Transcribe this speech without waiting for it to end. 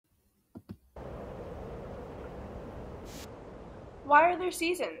Why are there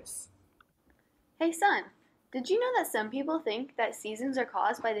seasons? Hey son, did you know that some people think that seasons are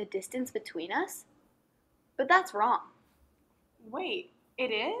caused by the distance between us? But that's wrong. Wait, it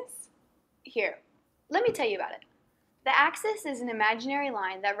is? Here, let me tell you about it. The axis is an imaginary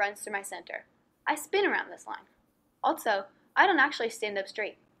line that runs through my center. I spin around this line. Also, I don't actually stand up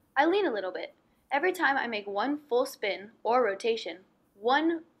straight. I lean a little bit. Every time I make one full spin or rotation,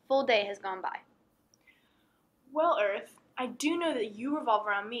 one full day has gone by. Well, Earth, I do know that you revolve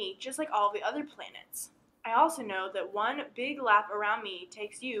around me just like all the other planets. I also know that one big lap around me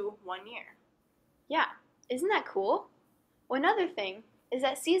takes you 1 year. Yeah, isn't that cool? One other thing is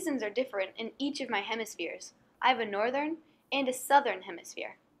that seasons are different in each of my hemispheres. I have a northern and a southern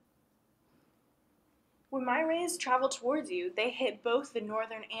hemisphere. When my rays travel towards you, they hit both the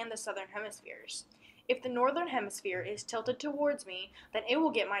northern and the southern hemispheres. If the northern hemisphere is tilted towards me, then it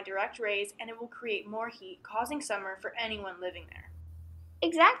will get my direct rays and it will create more heat, causing summer for anyone living there.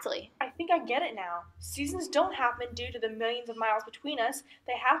 Exactly. I think I get it now. Seasons don't happen due to the millions of miles between us,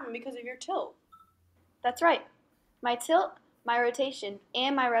 they happen because of your tilt. That's right. My tilt, my rotation,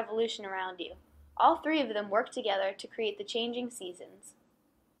 and my revolution around you. All three of them work together to create the changing seasons.